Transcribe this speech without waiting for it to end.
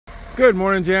Good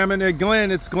morning, Jamin. Glenn,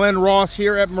 it's Glenn Ross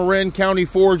here at Marin County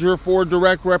Ford, your Ford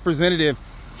Direct representative.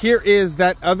 Here is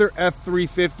that other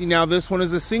F-350. Now, this one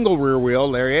is a single rear wheel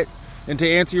Lariat. And to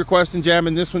answer your question,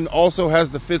 Jamin, this one also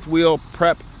has the fifth wheel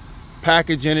prep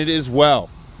package in it as well.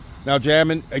 Now,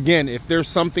 Jamin, again, if there's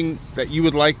something that you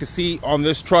would like to see on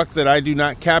this truck that I do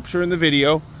not capture in the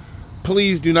video,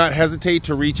 please do not hesitate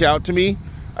to reach out to me.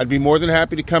 I'd be more than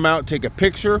happy to come out, take a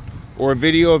picture or a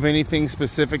video of anything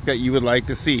specific that you would like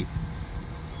to see.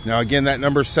 Now, again, that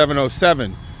number is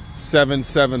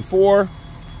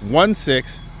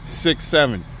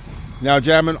 707-774-1667. Now,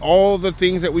 Jamin, all the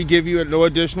things that we give you at no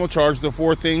additional charge, the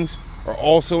 4 things, are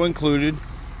also included.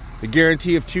 The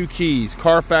guarantee of 2 keys,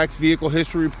 Carfax vehicle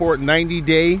history report,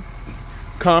 90-day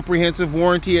comprehensive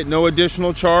warranty at no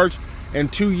additional charge,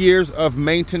 and 2 years of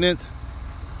maintenance,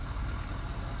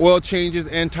 oil changes,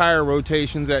 and tire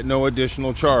rotations at no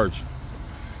additional charge.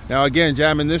 Now, again,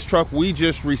 Jamin, this truck we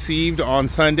just received on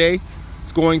Sunday.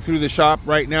 It's going through the shop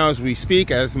right now as we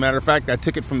speak. As a matter of fact, I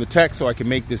took it from the tech so I can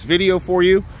make this video for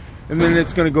you. And then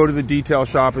it's going to go to the detail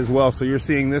shop as well. So you're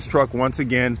seeing this truck once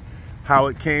again, how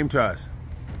it came to us.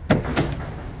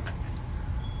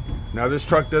 Now, this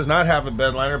truck does not have a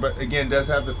bed liner, but again, does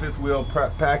have the fifth wheel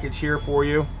prep package here for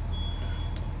you.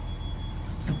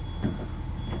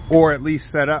 Or at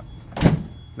least set up.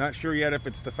 Not sure yet if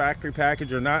it's the factory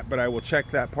package or not, but I will check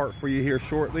that part for you here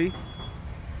shortly.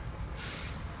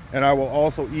 And I will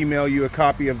also email you a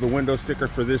copy of the window sticker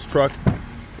for this truck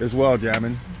as well,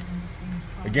 Jamin.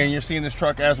 Again, you're seeing this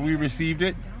truck as we received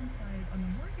it.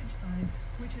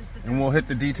 And we'll hit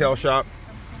the detail shop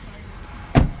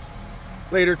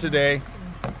later today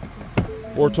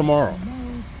or tomorrow.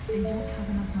 They don't have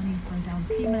enough money for a down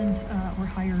payment or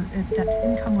higher debt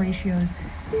income ratios.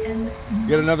 And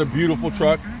get another beautiful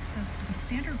truck. Access to the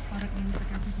standard product means that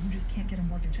there are people who just can't get a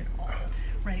mortgage at all,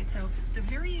 right? So the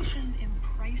variation in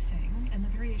pricing and the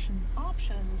variation in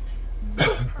options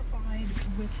will provide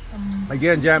with some...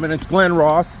 Again, Jamin, it's Glenn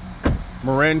Ross,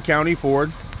 Marin County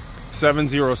Ford,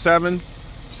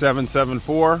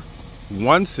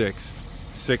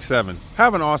 707-774-1667.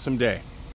 Have an awesome day.